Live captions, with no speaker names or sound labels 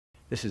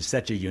This is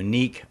such a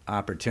unique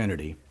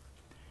opportunity.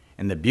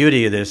 And the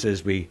beauty of this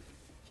is we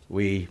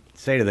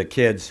say to the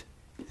kids,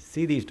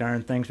 see these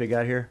darn things we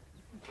got here?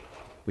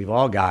 We've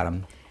all got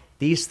them.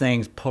 These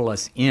things pull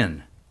us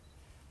in.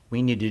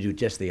 We need to do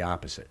just the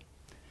opposite.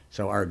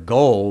 So our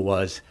goal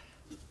was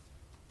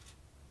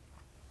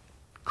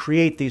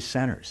create these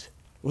centers.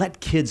 Let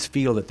kids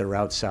feel that they're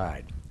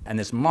outside. And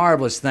this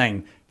marvelous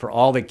thing for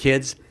all the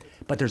kids,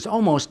 but there's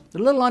almost a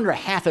little under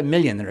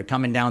 500,000 that are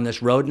coming down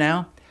this road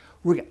now.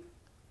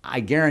 I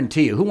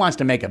guarantee you, who wants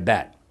to make a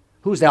bet?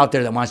 Who's out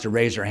there that wants to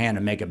raise their hand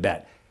and make a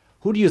bet?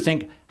 Who do you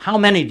think, how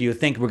many do you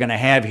think we're going to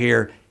have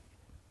here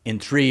in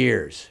 3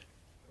 years?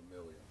 1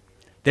 million.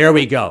 There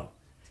we go.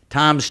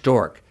 Tom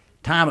Stork.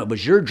 Tom, it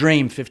was your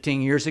dream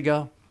 15 years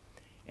ago,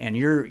 and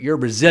your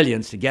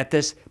resilience to get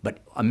this, but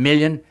 1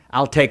 million,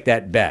 I'll take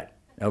that bet,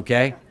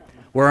 okay?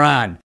 We're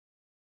on.